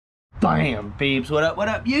Bam, babes. What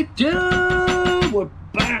up, YouTube? We're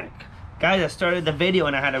back. Guys, I started the video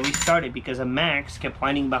and I had to restart it because a Max kept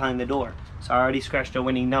whining behind the door. So I already scratched the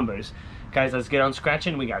winning numbers. Guys, let's get on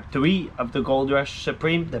scratching. We got 3 of the Goldrush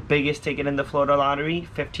Supreme, the biggest ticket in the Florida lottery,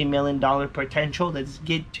 $15 million potential. Let's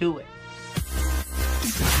get to it.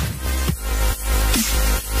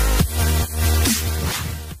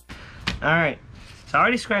 Alright, so I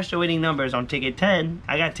already scratched the winning numbers on ticket 10.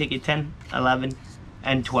 I got ticket 10, 11,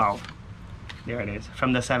 and 12. There it is,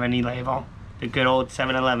 from the 7-Eleven. The good old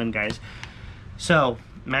 7-Eleven, guys. So,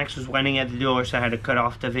 Max was waiting at the door, so I had to cut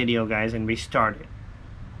off the video, guys, and restart it.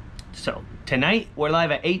 So, tonight, we're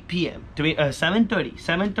live at 8 p.m. 7:30.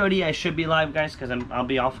 7:30, I should be live, guys, because I'll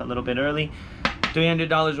be off a little bit early.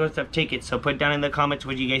 $300 worth of tickets, so put down in the comments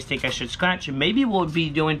what you guys think I should scratch, and maybe we'll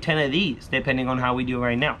be doing 10 of these, depending on how we do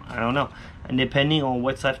right now. I don't know. And depending on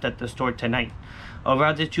what's left at the store tonight. Over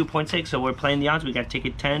odds is 2.6, so we're playing the odds. We got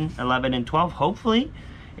ticket 10, 11, and 12. Hopefully,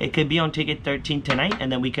 it could be on ticket 13 tonight,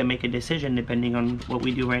 and then we can make a decision depending on what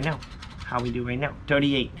we do right now. How we do right now.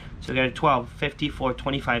 38. So we got a 12, 54,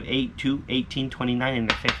 25, 8, 2, 18, 29,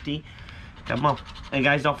 and a 50. Come on. And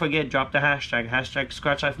guys, don't forget, drop the hashtag. Hashtag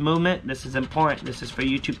Scratch Off Movement. This is important. This is for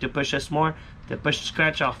YouTube to push us more. To push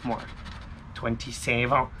Scratch Off more.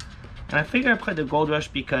 27. And I figured I'd play the Gold Rush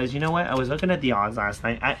because, you know what? I was looking at the odds last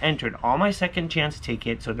night. I entered all my second chance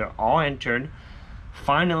tickets, so they're all entered.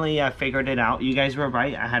 Finally, I figured it out. You guys were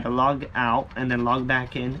right. I had to log out and then log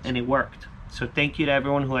back in, and it worked. So thank you to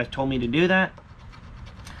everyone who has told me to do that.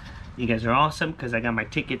 You guys are awesome because I got my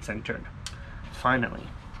tickets entered. Finally.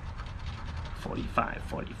 45,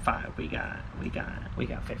 45. We got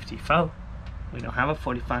 54. We don't have a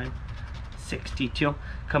 45. 62.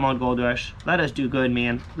 Come on, Gold Rush. Let us do good,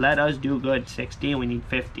 man. Let us do good. 60. We need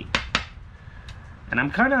 50. And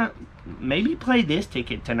I'm kind of maybe play this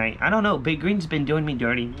ticket tonight. I don't know. Big Green's been doing me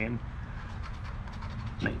dirty, man.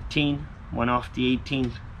 19. One off the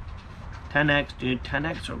 18. 10x, dude.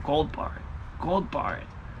 10x or gold bar it. Gold bar it.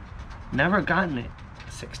 Never gotten it.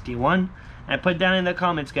 61. And put down in the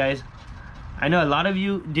comments, guys. I know a lot of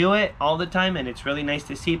you do it all the time, and it's really nice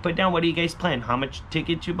to see. Put down what are you guys playing? How much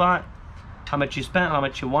tickets you bought? How much you spent? How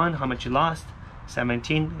much you won? How much you lost?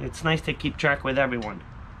 17. It's nice to keep track with everyone.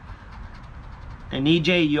 And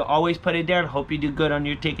EJ, you always put it down. Hope you do good on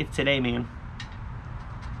your tickets today, man.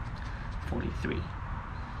 43.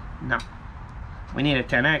 No. We need a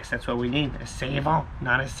 10x. That's what we need. A save all,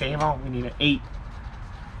 not a save all. We need an 8.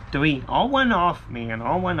 3. All one off, man.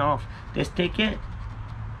 All one off. This ticket,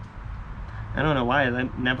 I don't know why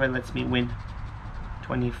it never lets me win.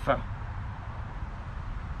 24.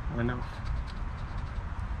 One off.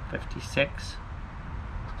 56.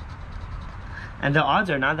 And the odds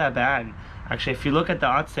are not that bad. Actually, if you look at the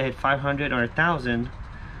odds to hit 500 or 1,000,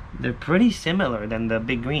 they're pretty similar than the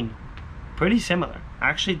Big Green. Pretty similar.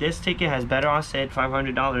 Actually, this ticket has better odds to hit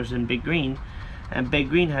 $500 than Big Green. And Big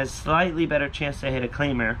Green has slightly better chance to hit a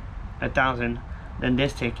claimer, 1,000, than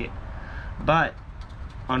this ticket. But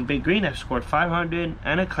on Big Green, I've scored 500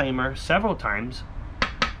 and a claimer several times.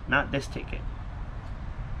 Not this ticket.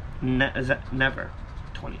 Never.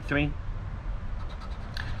 23.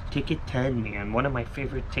 Ticket 10, man. One of my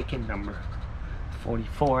favorite ticket number.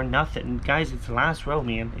 44. Nothing. Guys, it's the last row,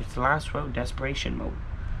 man. It's the last row. Desperation mode.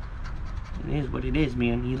 It is what it is,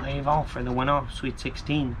 man. You lay off for the one off. Sweet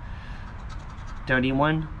 16.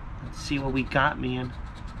 31. Let's see what we got, man.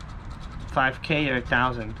 5K or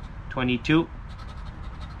 1,000. 22.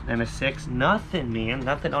 And a 6. Nothing, man.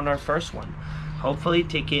 Nothing on our first one. Hopefully,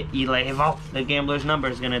 ticket 11. The gambler's number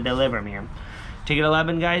is going to deliver, man. Ticket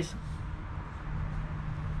 11, guys.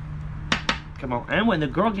 Come on. And when the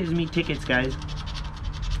girl gives me tickets, guys,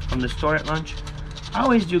 from the store at lunch, I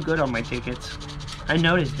always do good on my tickets. I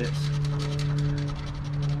noticed this.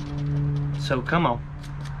 So, come on.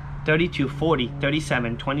 32, 40,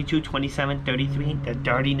 37, 22, 27, 33. The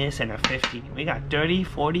dirtiness and a 50. We got 30,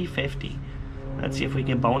 40, 50. Let's see if we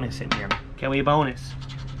can bonus it, man. Can we bonus?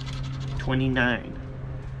 29.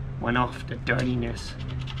 One off the dirtiness.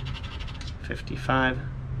 55.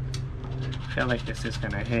 I feel like this is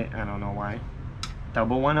gonna hit. I don't know why.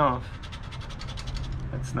 Double one off.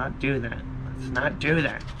 Let's not do that. Let's not do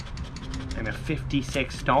that. And a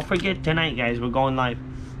 56. Don't forget tonight, guys. We're going live.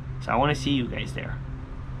 So I want to see you guys there.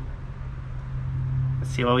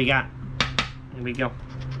 Let's see what we got. Here we go.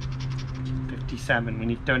 57. We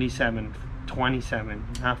need 37. 27.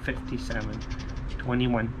 Not 57.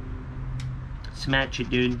 21. Smash it,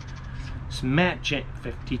 dude. Smash it.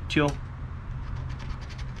 52.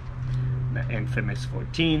 The infamous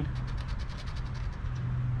 14.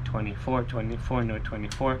 24, 24, no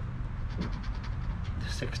 24.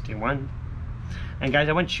 61. And guys,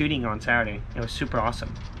 I went shooting on Saturday. It was super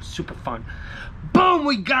awesome. Super fun. Boom,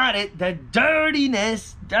 we got it. The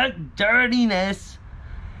dirtiness. The dirtiness.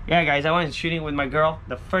 Yeah, guys, I went shooting with my girl.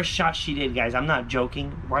 The first shot she did, guys, I'm not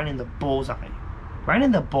joking, right in the bullseye. Right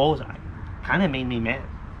in the bullseye. Kind of made me mad.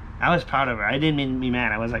 I was proud of her. I didn't make me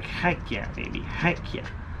mad. I was like, heck yeah, baby. Heck yeah.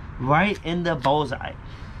 Right in the bullseye.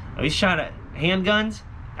 We shot at handguns.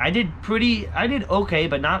 I did okay,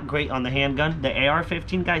 but not great on the handgun. The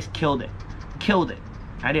AR-15, guys, killed it. Killed it.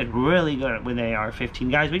 I did really good with the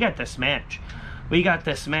AR-15. Guys, we got the smash. We got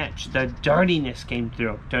the smash. The dirtiness came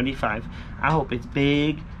through. 35. I hope it's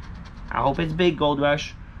big. I hope it's big,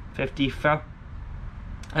 Goldrush. 54.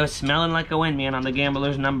 I was smelling like a win, man, on the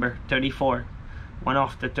gambler's number. 34. Went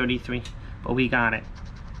off to 33. But we got it.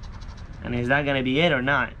 And is that going to be it or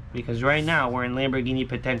not? Because right now, we're in Lamborghini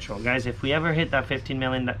potential. Guys, if we ever hit that $15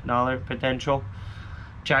 million potential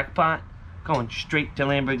jackpot, going straight to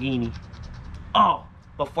Lamborghini. Oh,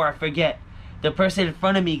 before I forget, the person in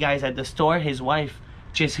front of me, guys, at the store, his wife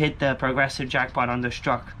just hit the progressive jackpot on the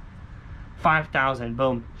truck. 5,000,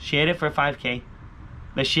 boom. She hit it for 5K.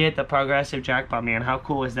 But she hit the progressive jackpot, man. How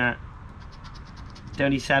cool is that?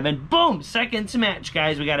 37, boom, second smash,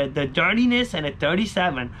 guys. We got the dirtiness and a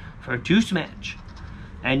 37 for 2 smash.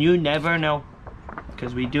 And you never know,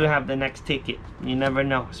 because we do have the next ticket. You never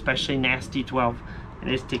know, especially Nasty 12.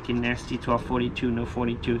 It is ticket Nasty 12, 42, no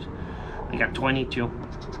 42s. We got 22.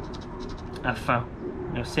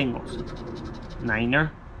 No singles.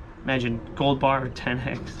 Niner. Imagine gold bar or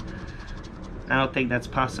 10x. I don't think that's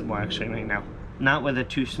possible actually right now. Not with a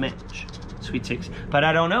 2 smash. Sweet 6. But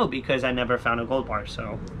I don't know because I never found a gold bar,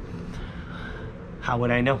 so how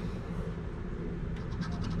would I know?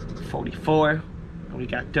 44. We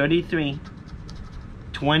got 33.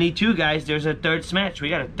 22, guys. There's a third smash. We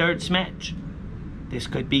got a third smash. This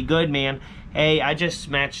could be good, man. Hey, I just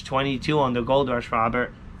smashed 22 on the Gold Rush,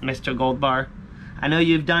 Robert. Mr. Gold Bar. I know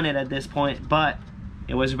you've done it at this point, but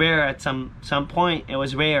it was rare at some point. It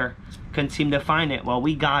was rare. Couldn't seem to find it. Well,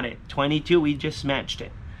 we got it. 22, we just smashed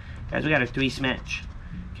it. Guys, we got a 3 smash.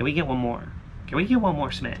 Can we get one more? Can we get one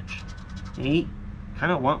more smash? 8?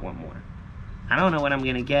 Kind of want one more. I don't know what I'm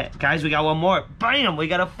gonna get. Guys, we got one more. Bam! We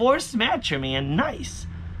got a 4 smasher, man. Nice.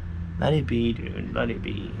 Let it be, dude. Let it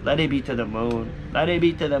be. Let it be to the moon. Let it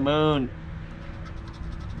be to the moon.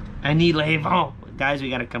 I need Levon. Guys, we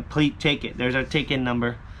got a complete ticket. There's our ticket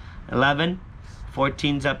number. 11.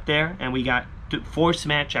 14's up there. And we got 4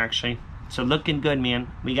 smash, actually. So looking good, man.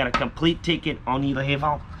 We got a complete ticket on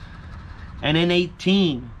Levon. And an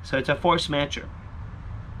 18. So it's a 4 smasher.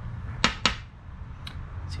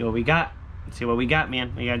 See what we got. Let's see what we got,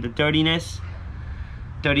 man. We got the dirtiness,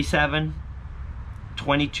 37,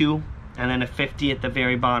 22, and then a 50 at the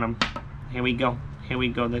very bottom. Here we go. Here we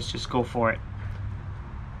go. Let's just go for it.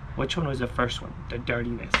 Which one was the first one? The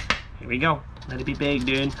dirtiness. Here we go. Let it be big,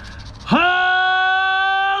 dude.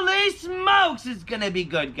 Holy smokes! It's gonna be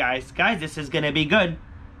good, guys. Guys, this is gonna be good.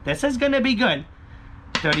 This is gonna be good.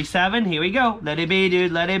 37. Here we go. Let it be,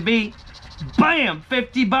 dude. Let it be. Bam!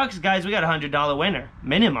 50 bucks, guys. We got a $100 winner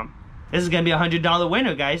minimum. This is going to be a $100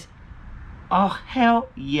 winner, guys. Oh, hell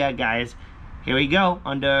yeah, guys. Here we go.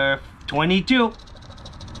 Under 22.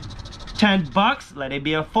 10 bucks. Let it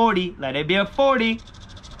be a 40. Let it be a 40.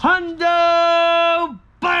 Hundo!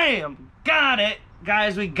 Bam! Got it.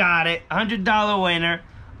 Guys, we got it. $100 winner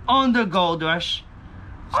on the Gold Rush.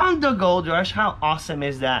 On the Gold Rush. How awesome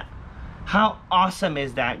is that? How awesome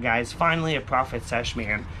is that, guys? Finally a profit sesh,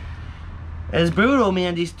 man. It's brutal,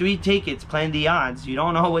 man. These 3 tickets playing the odds. You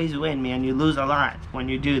don't always win, man. You lose a lot when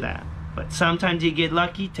you do that. But sometimes you get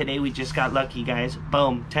lucky. Today we just got lucky, guys.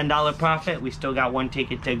 Boom. $10 profit. We still got 1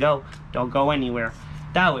 ticket to go. Don't go anywhere.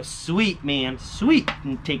 That was sweet, man. Sweet.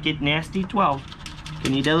 Ticket Nasty 12.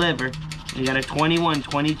 Can you deliver? We got a 21,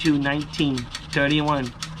 22, 19,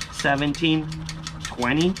 31, 17,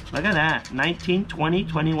 20. Look at that. 19, 20,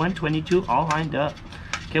 21, 22. All lined up.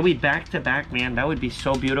 Can we back to back, man? That would be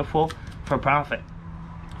so beautiful. For profit.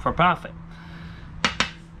 For profit.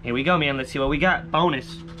 Here we go, man. Let's see what we got.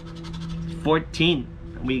 Bonus. 14.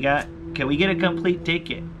 We got. Can we get a complete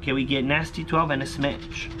ticket? Can we get Nasty 12 and a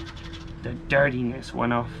smash? The dirtiness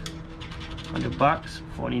went off. 100 bucks.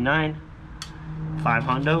 49.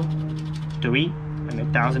 500. 3.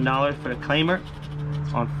 And $1,000 for the claimer.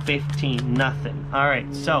 On 15. Nothing.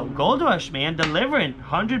 Alright. So, Gold Rush, man. Delivering.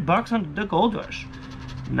 100 bucks on the Gold Rush.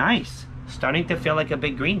 Nice. Starting to feel like a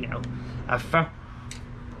big green now.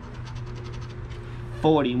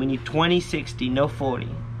 40. We need 20, 60, no 40.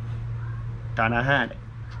 Thought I had it.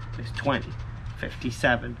 It's 20.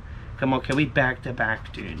 57. Come on, can we back to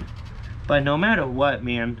back, dude? But no matter what,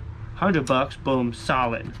 man. 100 bucks, boom,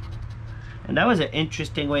 solid. And that was an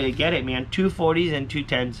interesting way to get it, man. 2 40s and 2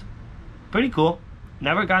 10s. Pretty cool.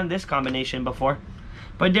 Never gotten this combination before.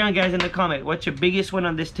 Put down, guys, in the comment, what's your biggest win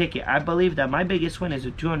on this ticket? I believe that my biggest win is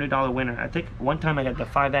a $200 winner. I think one time I got the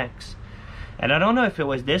 5X. And I don't know if it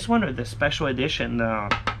was this one or the special edition,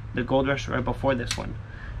 the Gold Rush right before this one.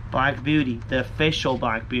 Black Beauty, the official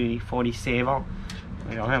Black Beauty, 40 save all.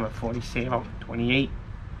 We don't have a 40 save all. 28.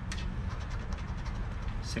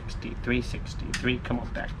 63, 63. Come on,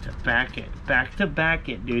 back to back it. Back to back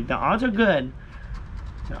it, dude. The odds are good.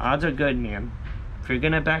 The odds are good, man. If you're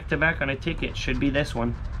gonna back to back on a ticket, should be this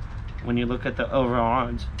one. When you look at the overall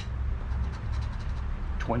odds.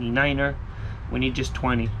 29er. We need just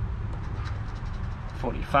 20.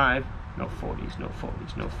 45. No 40s, no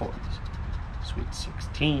 40s, no 40s. Sweet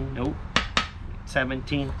 16. Nope.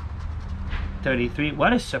 17. 33.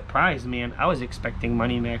 What a surprise, man. I was expecting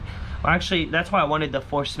money back. Well, actually, that's why I wanted the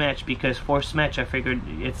forced match, because forced match, I figured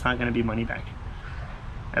it's not gonna be money back.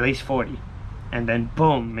 At least 40. And then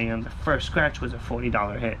boom, man, the first scratch was a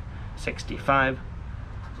 $40 hit. 65.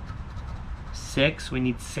 6. We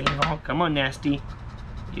need save all. Come on, Nasty.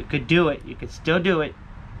 You could do it. You could still do it.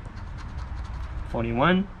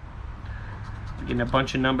 41. We're getting a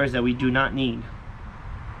bunch of numbers that we do not need.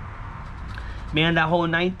 Man, that whole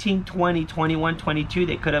 19, 20, 21, 22,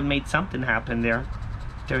 they could have made something happen there.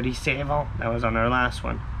 30 save all. That was on our last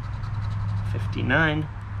one. 59.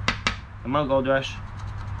 Come on, Gold Rush.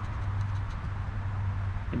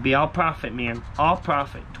 It'd be all profit, man. All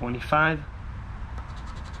profit. 25.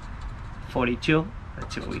 42.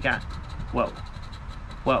 Let's see what we got. Whoa.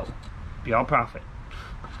 Whoa. Be all profit.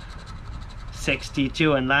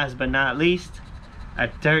 62. And last but not least, a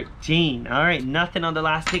 13. Alright, nothing on the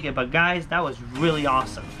last ticket. But guys, that was really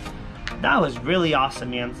awesome. That was really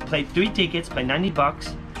awesome, man. Played 3 tickets, played 90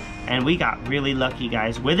 bucks. And we got really lucky,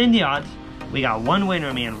 guys. Within the odds. We got one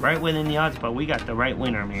winner, man, right within the odds, but we got the right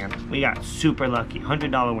winner, man. We got super lucky,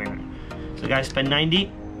 $100 winner. So guys, spend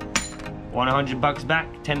 90, want 100 bucks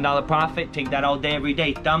back, $10 profit. Take that all day, every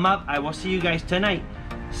day. Thumb up. I will see you guys tonight,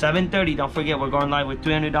 7:30. Don't forget, we're going live with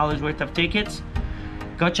 $300 worth of tickets.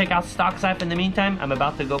 Go check out StockSife in the meantime. I'm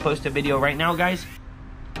about to go post a video right now, guys.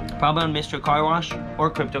 Probably on Mr. Car Wash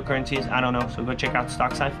or cryptocurrencies. I don't know. So go check out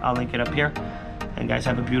StockSife. I'll link it up here. And guys,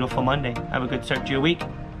 have a beautiful Monday. Have a good start to your week.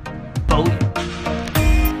 Booyah.